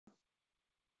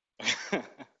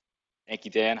Thank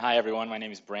you, Dan. Hi, everyone. My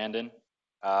name is Brandon.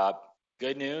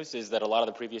 Good news is that a lot of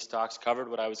the previous talks covered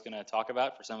what I was going to talk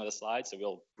about for some of the slides, so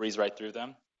we'll breeze right through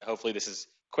them. Hopefully this is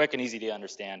quick and easy to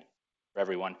understand for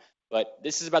everyone. But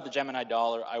this is about the Gemini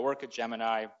dollar. I work at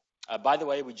Gemini. By the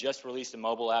way, we just released a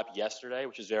mobile app yesterday,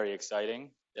 which is very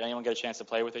exciting. Did anyone get a chance to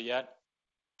play with it yet?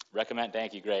 Recommend?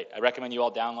 Thank you. Great. I recommend you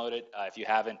all download it. If you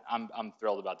haven't, I'm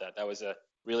thrilled about that. That was a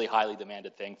really highly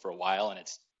demanded thing for a while, and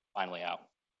it's finally out.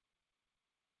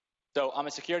 So I'm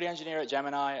a security engineer at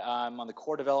Gemini. I'm on the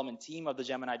core development team of the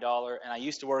Gemini dollar, and I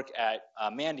used to work at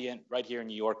Mandiant right here in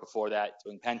New York before that,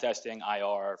 doing pen testing,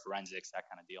 IR, forensics, that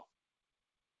kind of deal.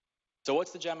 So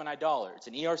what's the Gemini dollar? It's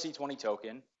an ERC20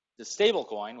 token. It's a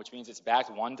stablecoin, which means it's backed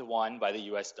one-to-one by the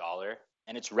US dollar,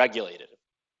 and it's regulated.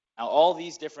 Now, all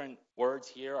these different words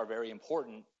here are very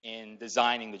important in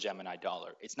designing the Gemini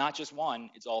dollar. It's not just one,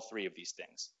 it's all three of these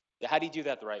things. So how do you do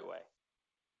that the right way?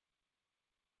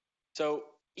 So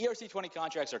ERC20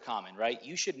 contracts are common, right?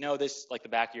 You should know this like the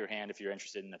back of your hand if you're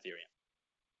interested in Ethereum.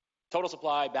 Total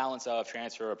supply, balance of,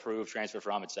 transfer, approve, transfer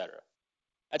from, etc.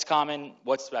 That's common.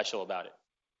 What's special about it?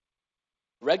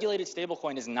 Regulated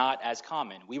stablecoin is not as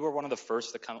common. We were one of the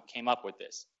first that came up with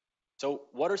this. So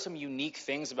what are some unique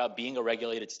things about being a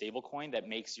regulated stablecoin that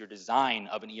makes your design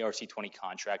of an ERC20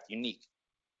 contract unique?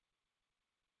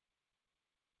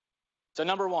 So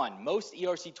number one, most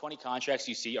ERC20 contracts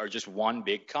you see are just one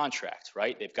big contract,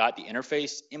 right? They've got the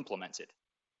interface implemented.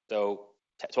 So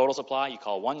total supply, you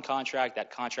call one contract.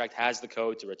 That contract has the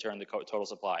code to return the total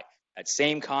supply. That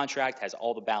same contract has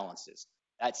all the balances.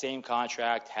 That same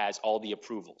contract has all the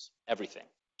approvals, everything.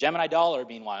 Gemini dollar,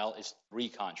 meanwhile, is 3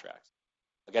 contracts.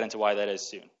 I'll get into why that is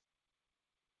soon.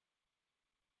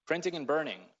 Printing and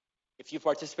burning. If you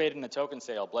participated in a token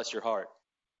sale, bless your heart,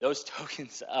 those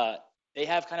tokens, they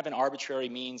have kind of an arbitrary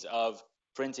means of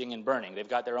printing and burning. They've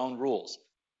got their own rules.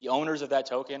 The owners of that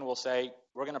token will say,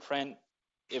 we're going to print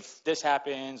if this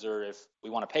happens, or if we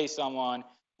want to pay someone.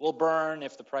 We'll burn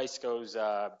if the price goes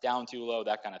down too low,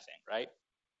 that kind of thing, right?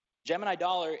 Gemini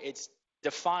dollar, it's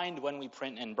defined when we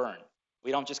print and burn.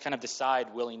 We don't just kind of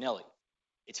decide willy-nilly.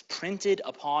 It's printed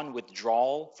upon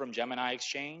withdrawal from Gemini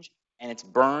Exchange, and it's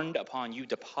burned upon you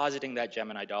depositing that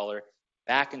Gemini dollar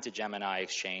back into Gemini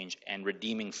Exchange and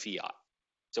redeeming fiat.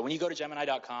 So when you go to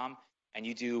Gemini.com and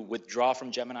you do withdraw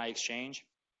from Gemini Exchange,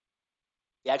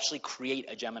 they actually create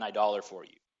a Gemini dollar for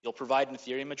you. You'll provide an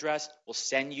Ethereum address, we'll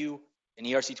send you an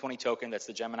ERC20 token, that's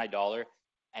the Gemini dollar,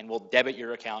 and we'll debit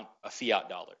your account a fiat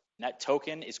dollar. And that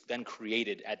token is then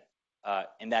created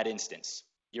in that instance.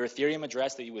 Your Ethereum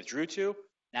address that you withdrew to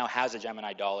now has a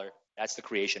Gemini dollar. That's the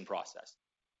creation process.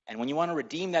 And when you want to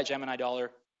redeem that Gemini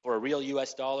dollar for a real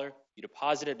US dollar, you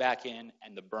deposit it back in,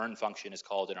 and the burn function is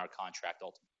called in our contract.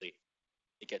 Ultimately,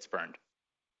 it gets burned.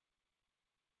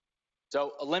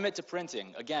 So a limit to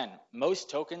printing. Again, most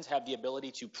tokens have the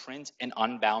ability to print an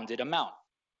unbounded amount.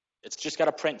 It's just got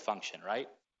a print function, right?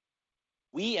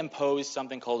 We impose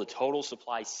something called a total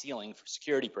supply ceiling for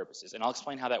security purposes, and I'll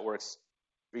explain how that works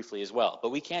briefly as well.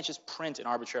 But we can't just print an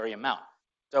arbitrary amount.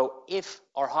 So if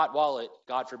our hot wallet,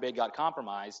 God forbid, got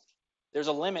compromised, there's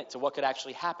a limit to what could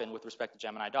actually happen with respect to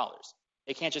Gemini dollars.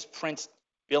 They can't just print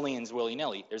billions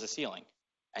willy-nilly. There's a ceiling.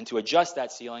 And to adjust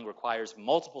that ceiling requires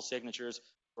multiple signatures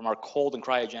from our cold and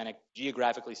cryogenic,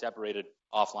 geographically separated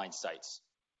offline sites.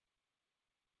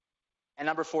 And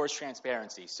number 4 is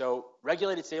transparency. So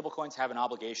regulated stablecoins have an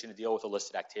obligation to deal with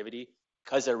illicit activity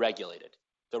because they're regulated.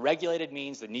 So regulated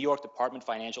means the New York Department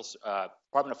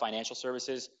of Financial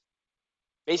Services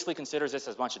basically considers this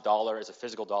as much a dollar as a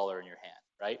physical dollar in your hand,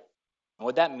 right? And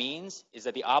what that means is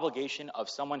that the obligation of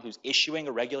someone who's issuing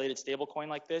a regulated stablecoin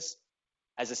like this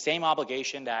has the same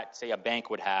obligation that, say, a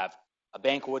bank would have. A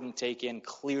bank wouldn't take in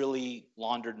clearly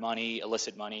laundered money,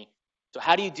 illicit money. So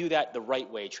how do you do that the right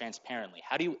way, transparently?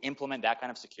 How do you implement that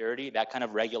kind of security, that kind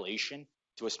of regulation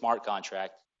to a smart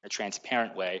contract in a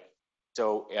transparent way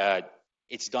so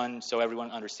it's done so everyone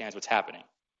understands what's happening?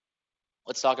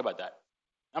 Let's talk about that.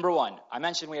 Number 1, I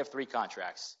mentioned we have 3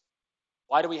 contracts.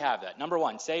 Why do we have that? Number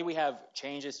 1, say we have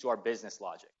changes to our business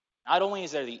logic. Not only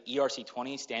is there the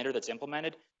ERC20 standard that's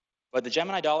implemented, but the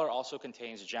Gemini dollar also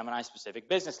contains Gemini-specific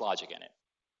business logic in it.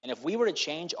 And if we were to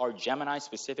change our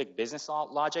Gemini-specific business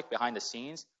logic behind the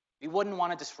scenes, we wouldn't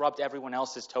want to disrupt everyone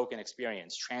else's token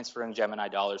experience, transferring Gemini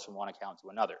dollars from one account to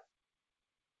another.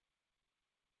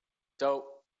 So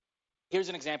here's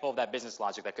an example of that business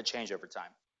logic that could change over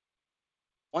time.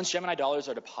 Once Gemini dollars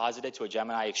are deposited to a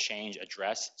Gemini exchange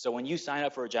address, so when you sign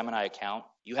up for a Gemini account,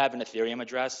 you have an Ethereum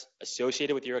address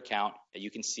associated with your account that you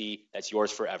can see that's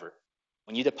yours forever.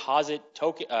 When you deposit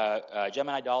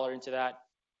Gemini dollar into that,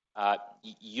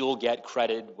 you'll get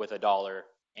credited with $1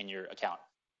 in your account.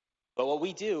 But what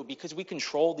we do, because we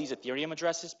control these Ethereum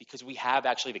addresses, because we have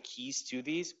actually the keys to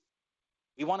these,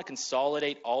 we want to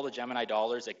consolidate all the Gemini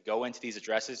dollars that go into these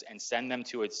addresses and send them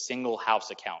to a single house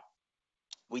account.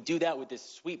 We do that with this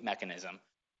sweep mechanism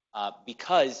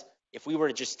because if we were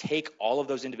to just take all of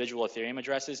those individual Ethereum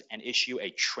addresses and issue a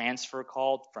transfer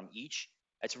call from each,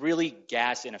 that's really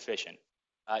gas inefficient.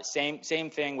 Same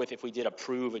thing with if we did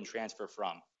approve and transfer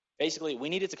from. Basically, we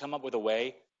needed to come up with a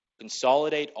way to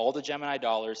consolidate all the Gemini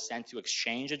dollars sent to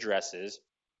exchange addresses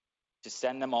to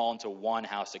send them all into one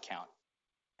house account.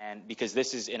 And because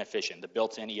this is inefficient, the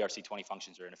built-in ERC20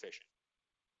 functions are inefficient.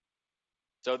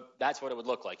 So that's what it would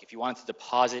look like. If you wanted to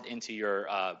deposit into your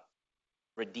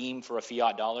redeem for a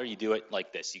fiat dollar, you do it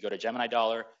like this. You go to Gemini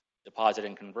dollar, deposit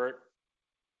and convert.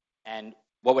 And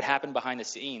what would happen behind the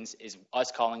scenes is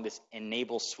us calling this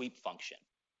enableSweep function.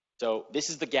 So this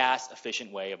is the gas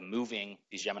efficient way of moving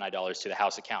these Gemini dollars to the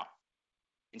house account.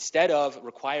 Instead of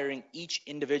requiring each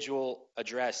individual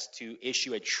address to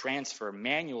issue a transfer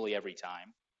manually every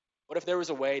time, what if there was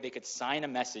a way they could sign a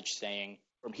message saying,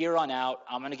 from here on out,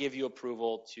 I'm going to give you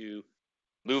approval to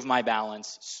move my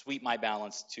balance, sweep my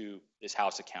balance to this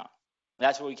house account. And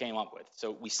that's what we came up with.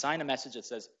 So we sign a message that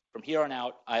says, from here on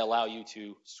out, I allow you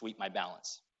to sweep my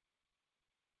balance.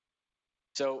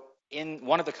 So in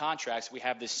one of the contracts, we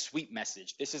have this sweep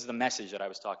message. This is the message that I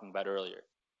was talking about earlier.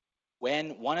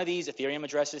 When one of these Ethereum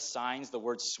addresses signs the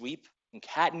word sweep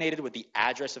concatenated with the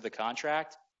address of the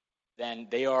contract, then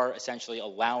they are essentially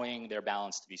allowing their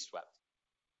balance to be swept.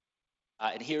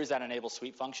 And here's that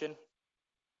enableSweep function.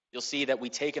 You'll see that we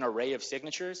take an array of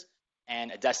signatures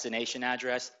and a destination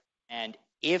address, and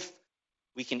if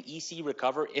we can EC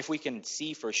recover, if we can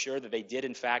see for sure that they did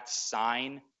in fact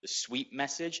sign the sweep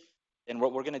message, then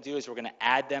what we're going to do is we're going to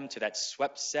add them to that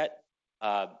swept set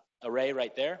array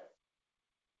right there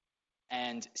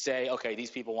and say, okay,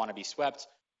 these people want to be swept.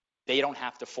 They don't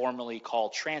have to formally call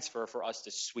transfer for us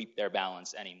to sweep their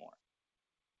balance anymore.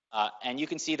 And you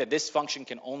can see that this function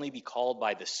can only be called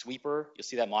by the sweeper. You'll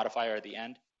see that modifier at the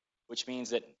end, which means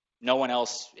that no one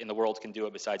else in the world can do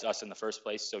it besides us in the first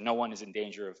place. So no one is in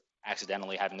danger of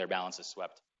accidentally having their balances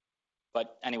swept.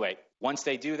 But anyway, once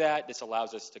they do that, this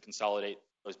allows us to consolidate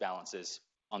those balances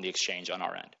on the exchange on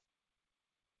our end.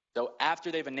 So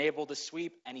after they've enabled the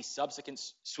sweep, any subsequent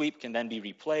sweep can then be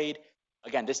replayed.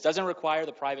 Again, this doesn't require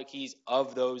the private keys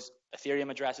of those Ethereum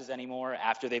addresses anymore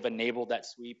after they've enabled that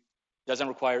sweep. It doesn't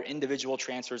require individual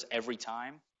transfers every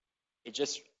time. It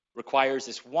just requires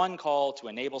this one call to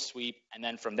enable sweep, and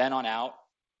then from then on out,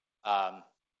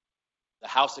 the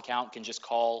house account can just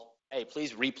call, hey,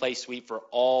 please replay sweep for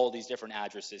all these different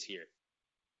addresses here.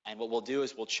 And what we'll do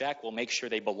is we'll make sure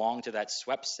they belong to that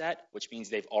swept set, which means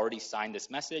they've already signed this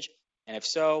message. And if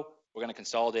so, we're going to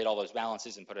consolidate all those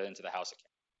balances and put it into the house account.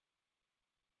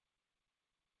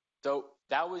 So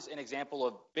that was an example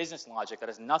of business logic that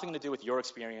has nothing to do with your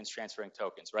experience transferring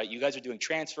tokens, right? You guys are doing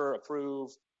transfer, approve,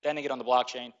 sending it on the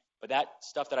blockchain, but that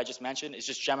stuff that I just mentioned is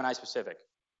just Gemini specific.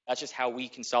 That's just how we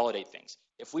consolidate things.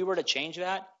 If we were to change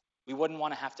that, we wouldn't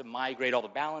want to have to migrate all the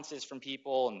balances from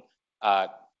people and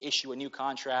issue a new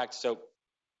contract. So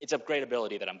it's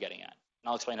upgradeability that I'm getting at, and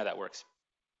I'll explain how that works.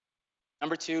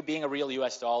 Number two, being a real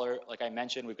US dollar, like I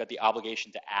mentioned, we've got the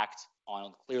obligation to act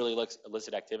on clearly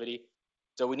illicit activity.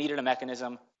 So we needed a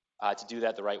mechanism to do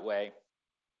that the right way.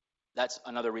 That's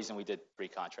another reason we did 3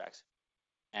 contracts.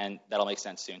 And that'll make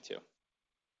sense soon too.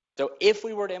 So if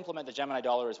we were to implement the Gemini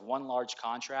dollar as one large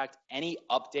contract, any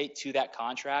update to that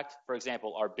contract, for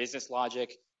example, our business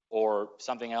logic or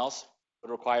something else,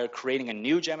 would require creating a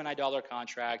new Gemini dollar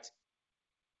contract,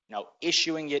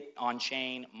 issuing it on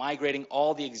chain, migrating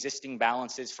all the existing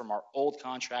balances from our old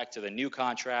contract to the new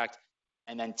contract,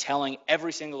 and then telling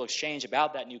every single exchange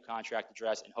about that new contract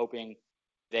address and hoping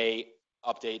they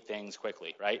update things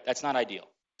quickly, right? That's not ideal.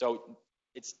 So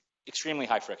it's extremely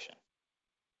high friction.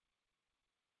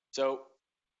 So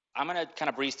I'm going to kind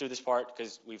of breeze through this part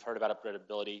because we've heard about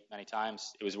upgradeability many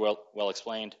times. It was well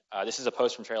explained. This is a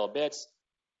post from Trail of Bits.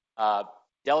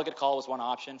 Delegate call was one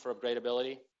option for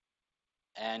upgradeability.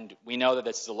 And we know that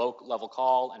this is a low-level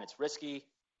call and it's risky.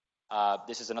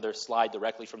 This is another slide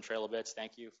directly from Trail of Bits.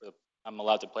 Thank you. I'm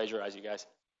allowed to plagiarize you guys.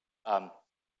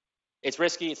 It's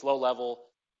risky. It's low level.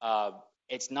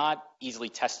 It's not easily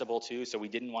testable too, so we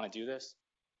didn't want to do this.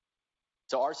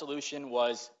 So our solution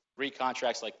was 3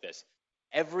 contracts like this.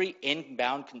 Every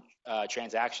inbound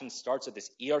transaction starts with this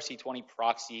ERC20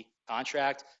 Proxy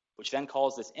contract, which then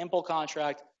calls this impl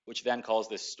contract, which then calls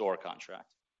this store contract.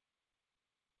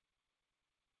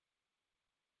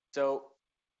 So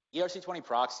ERC20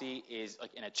 Proxy is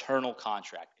like an eternal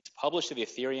contract. It's published to the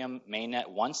Ethereum mainnet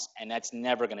once, and that's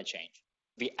never going to change.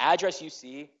 The address you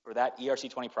see for that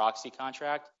ERC20 proxy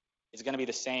contract is going to be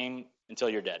the same until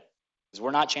you're dead. Because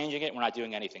we're not changing it, we're not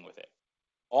doing anything with it.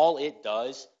 All it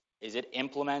does is it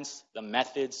implements the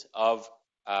methods of,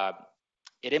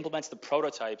 it implements the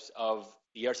prototypes of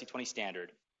the ERC20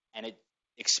 standard, and it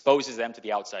exposes them to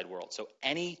the outside world. So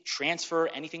any transfer,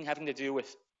 anything having to do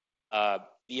with the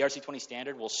ERC20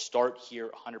 standard will start here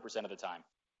 100% of the time.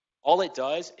 All it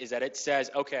does is that it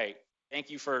says, okay, thank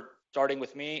you for starting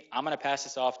with me. I'm going to pass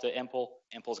this off to Impl.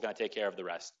 Impl's going to take care of the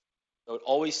rest. So it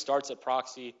always starts at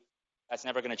proxy. That's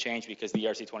never going to change because the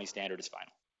ERC20 standard is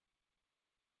final.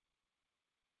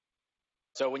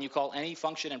 So when you call any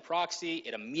function in proxy,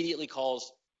 it immediately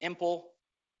calls Impl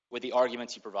with the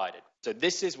arguments you provided. So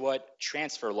this is what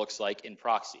transfer looks like in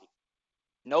proxy.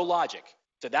 No logic.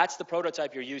 So that's the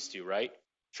prototype you're used to, right?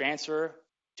 Transfer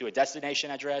to a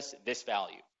destination address, this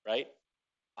value, right?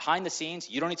 Behind the scenes,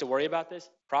 you don't need to worry about this.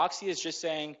 Proxy is just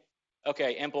saying,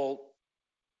 okay, Impl,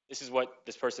 this is what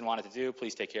this person wanted to do.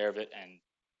 Please take care of it and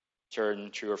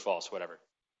turn true or false, whatever.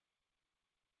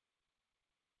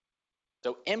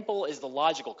 So Impl is the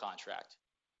logical contract.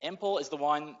 Impl is the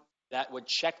one that would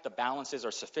check the balances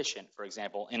are sufficient, for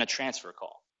example, in a transfer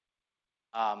call.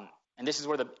 And this is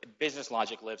where the business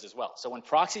logic lives as well. So when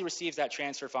proxy receives that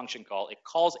transfer function call, it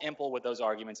calls Impl with those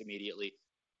arguments immediately,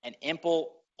 and Impl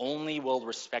only will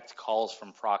respect calls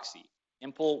from proxy.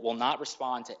 Impl will not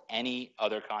respond to any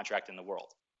other contract in the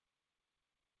world.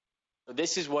 So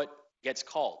this is what gets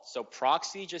called. So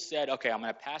proxy just said, okay, I'm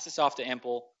going to pass this off to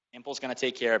Impl. Impl's going to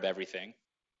take care of everything.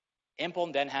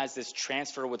 Impl then has this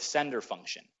transfer with sender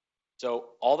function. So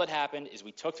all that happened is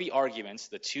we took the arguments,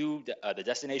 the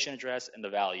destination address and the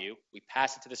value, we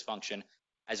passed it to this function,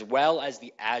 as well as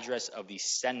the address of the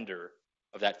sender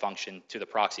of that function to the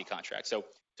proxy contract. So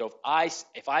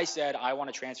if I said I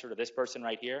want to transfer to this person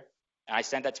right here, and I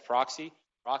sent that to proxy,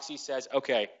 proxy says,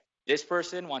 okay, this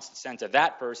person wants to send to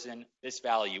that person this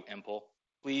value, Impl.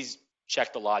 Please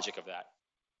check the logic of that.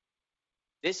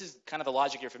 This is kind of the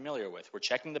logic you're familiar with. We're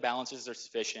checking the balances are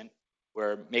sufficient.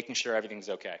 We're making sure everything's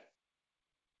okay.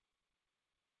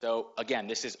 So again,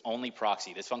 this is only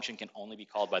proxy. This function can only be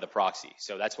called by the proxy.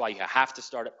 So that's why you have to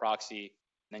start at proxy,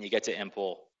 and then you get to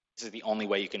Impl. This is the only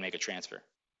way you can make a transfer.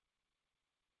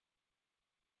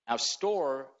 Now,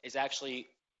 store is actually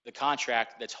the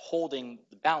contract that's holding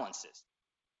the balances.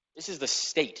 This is the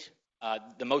state.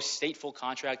 The most stateful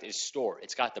contract is store.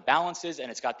 It's got the balances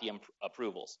and it's got the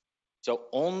approvals. So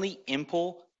only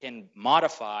Impl can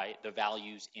modify the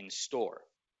values in store.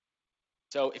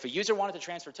 So if a user wanted to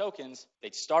transfer tokens,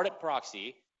 they'd start at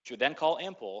proxy, which would then call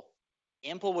Impl.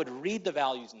 Impl would read the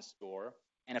values in store,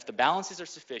 and if the balances are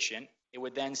sufficient, it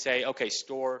would then say, okay,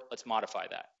 store, let's modify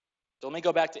that. So let me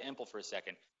go back to Impl for a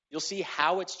second. You'll see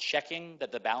how it's checking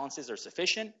that the balances are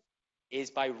sufficient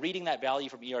is by reading that value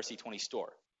from ERC20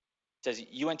 store. It says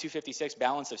UN256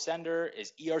 balance of sender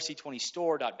is ERC20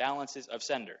 store.balances of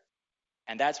sender.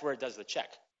 And that's where it does the check.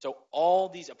 So all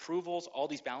these approvals, all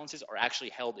these balances are actually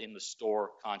held in the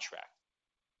store contract.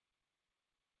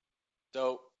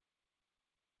 So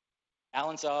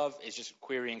balance of is just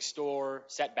querying store.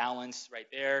 Set balance right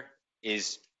there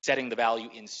is setting the value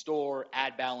in store.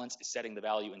 Add balance is setting the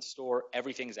value in store.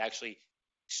 Everything is actually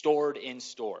stored in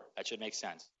store. That should make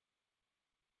sense.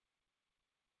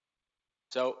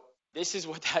 So this is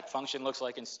what that function looks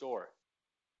like in store.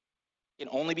 It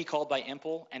can only be called by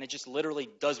Impl, and it just literally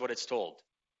does what it's told.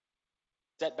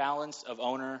 Set balance of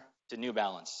owner to new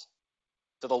balance.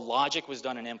 So the logic was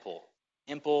done in Impl.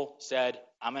 Impl said,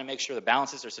 I'm going to make sure the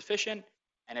balances are sufficient,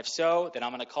 and if so, then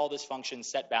I'm going to call this function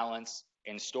set balance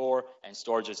in store, and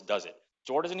store just does it.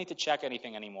 Store doesn't need to check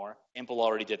anything anymore. Impl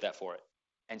already did that for it.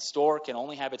 And store can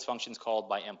only have its functions called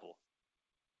by Impl.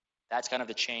 That's kind of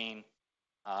the chain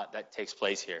that takes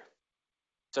place here.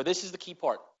 So this is the key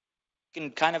part. You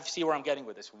can kind of see where I'm getting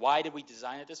with this. Why did we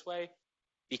design it this way?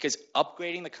 Because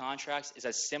upgrading the contracts is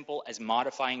as simple as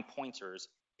modifying pointers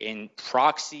in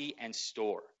proxy and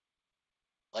store.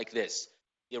 Like this.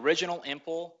 The original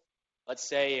Impl, let's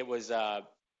say it was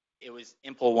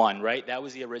Impl 1, right? That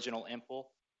was the original Impl.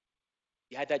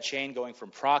 You had that chain going from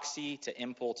proxy to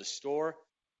Impl to store.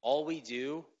 All we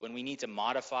do when we need to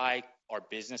modify our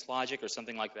business logic or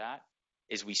something like that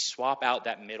is we swap out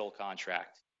that middle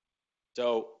contract.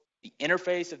 So the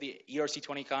interface of the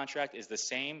ERC20 contract is the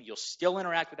same. You'll still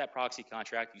interact with that proxy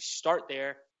contract. You start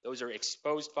there. Those are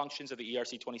exposed functions of the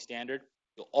ERC20 standard.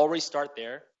 You'll always start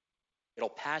there. It'll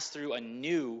pass through a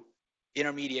new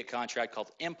intermediate contract called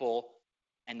Impl,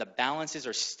 and the balances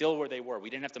are still where they were. We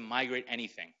didn't have to migrate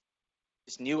anything.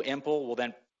 This new Impl will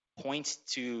then point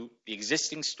to the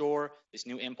existing store. This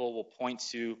new Impl will point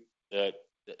to the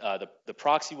the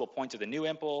proxy will point to the new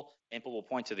impl will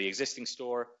point to the existing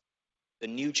store. The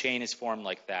new chain is formed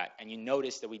like that. And you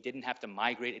notice that we didn't have to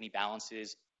migrate any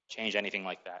balances, change anything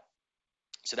like that.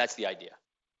 So that's the idea.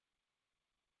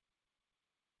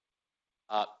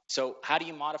 So how do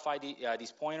you modify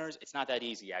these pointers? It's not that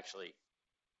easy, actually.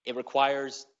 It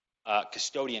requires a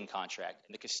custodian contract.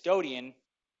 And the custodian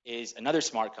is another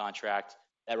smart contract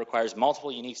that requires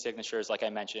multiple unique signatures, like I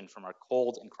mentioned, from our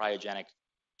cold and cryogenic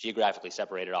geographically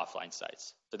separated offline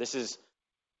sites. So this is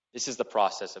the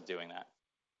process of doing that.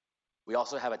 We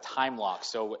also have a time lock.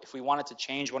 So if we wanted to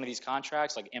change one of these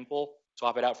contracts, like impl,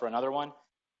 swap it out for another one,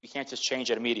 we can't just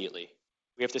change it immediately.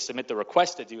 We have to submit the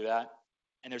request to do that.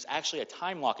 And there's actually a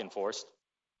time lock enforced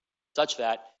such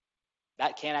that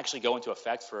that can't actually go into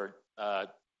effect for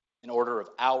an order of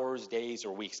hours, days,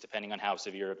 or weeks, depending on how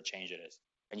severe of a change it is.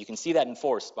 And you can see that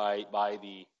enforced by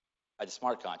the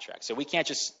smart contract. So we can't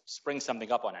just spring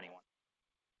something up on anyone.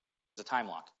 It's a time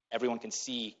lock. Everyone can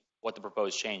see what the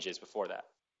proposed change is before that.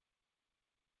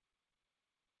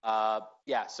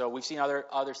 So we've seen other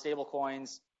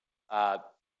stablecoins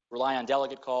rely on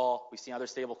delegate call. We've seen other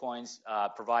stablecoins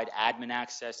provide admin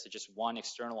access to just one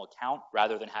external account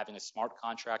rather than having a smart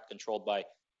contract controlled by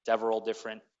several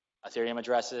different Ethereum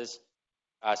addresses.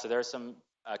 So there are some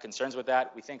concerns with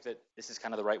that. We think that this is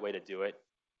kind of the right way to do it,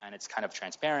 and it's kind of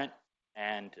transparent,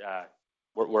 and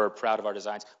we're proud of our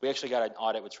designs. We actually got an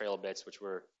audit with Trail of Bits, which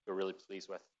we're really pleased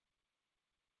with.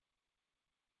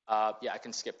 I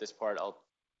can skip this part.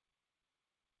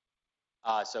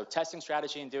 So testing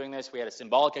strategy in doing this, we had a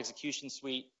symbolic execution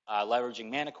suite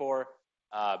leveraging Manicore,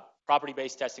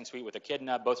 property-based testing suite with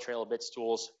Echidna, both Trail of Bits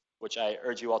tools, which I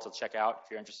urge you all to check out if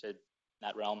you're interested in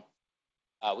that realm.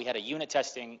 We had a unit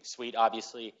testing suite,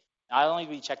 obviously. Not only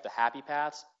do we check the happy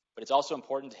paths, but it's also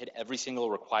important to hit every single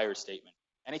require statement.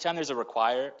 Anytime there's a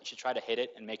require, you should try to hit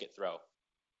it and make it throw.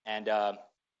 And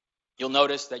you'll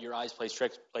notice that your eyes play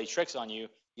tricks on you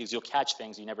because you'll catch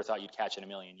things you never thought you'd catch in a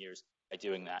million years by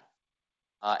doing that.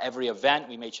 Every event,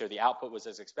 we made sure the output was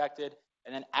as expected.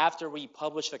 And then after we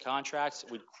publish the contracts,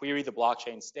 we'd query the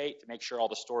blockchain state to make sure all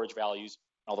the storage values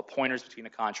and all the pointers between the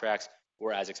contracts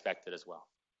were as expected as well.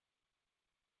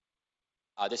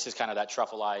 This is kind of that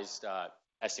truffleized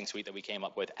testing suite that we came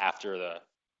up with after the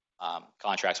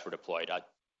contracts were deployed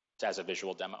as a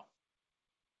visual demo.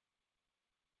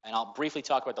 And I'll briefly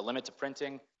talk about the limit to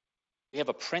printing. We have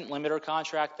a print limiter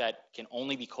contract that can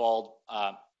only be called,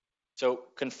 so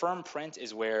confirm print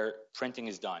is where printing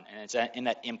is done, and it's in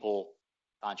that impl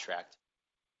contract.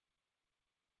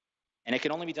 And it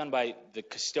can only be done by the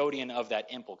custodian of that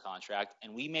impl contract,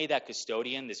 and we made that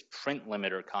custodian this print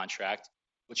limiter contract,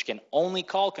 which can only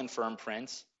call confirm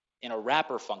print in a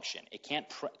wrapper function. It can't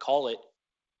call it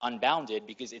unbounded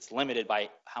because it's limited by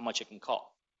how much it can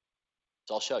call.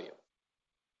 So I'll show you.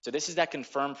 So this is that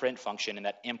confirm print function in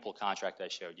that impl contract I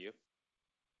showed you.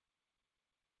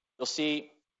 You'll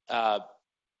see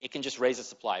it can just raise the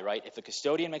supply, right? If the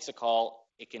custodian makes a call,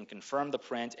 it can confirm the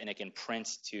print and it can print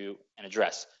to an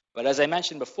address. But as I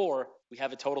mentioned before, we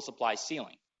have a total supply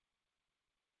ceiling.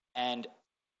 And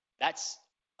that's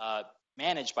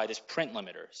managed by this print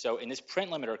limiter. So in this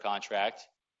print limiter contract,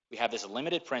 we have this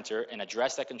limited printer, an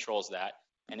address that controls that,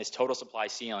 and this total supply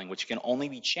ceiling, which can only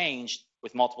be changed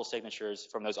with multiple signatures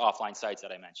from those offline sites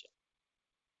that I mentioned.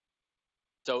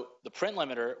 So the print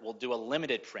limiter will do a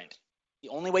limited print. The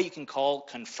only way you can call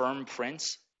confirm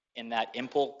prints in that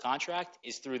impl contract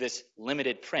is through this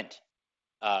limited print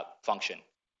function.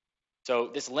 So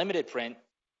this limited print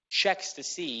checks to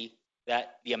see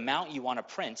that the amount you want to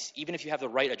print, even if you have the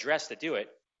right address to do it,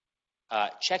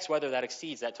 checks whether that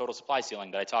exceeds that total supply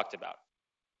ceiling that I talked about.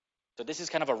 So this is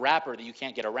kind of a wrapper that you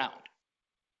can't get around.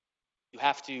 You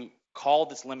have to call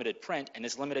this limited print, and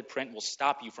this limited print will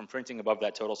stop you from printing above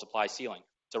that total supply ceiling.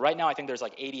 So right now, I think there's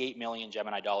like 88 million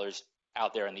Gemini dollars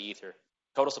out there in the ether.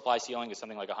 Total supply ceiling is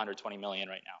something like 120 million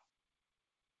right now.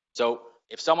 So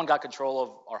if someone got control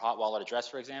of our hot wallet address,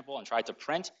 for example, and tried to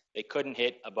print, they couldn't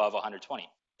hit above 120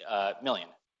 million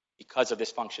because of this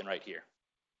function right here.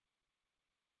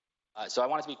 So I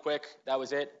wanted to be quick. That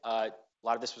was it. A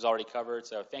lot of this was already covered.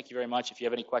 So thank you very much. If you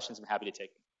have any questions, I'm happy to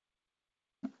take them.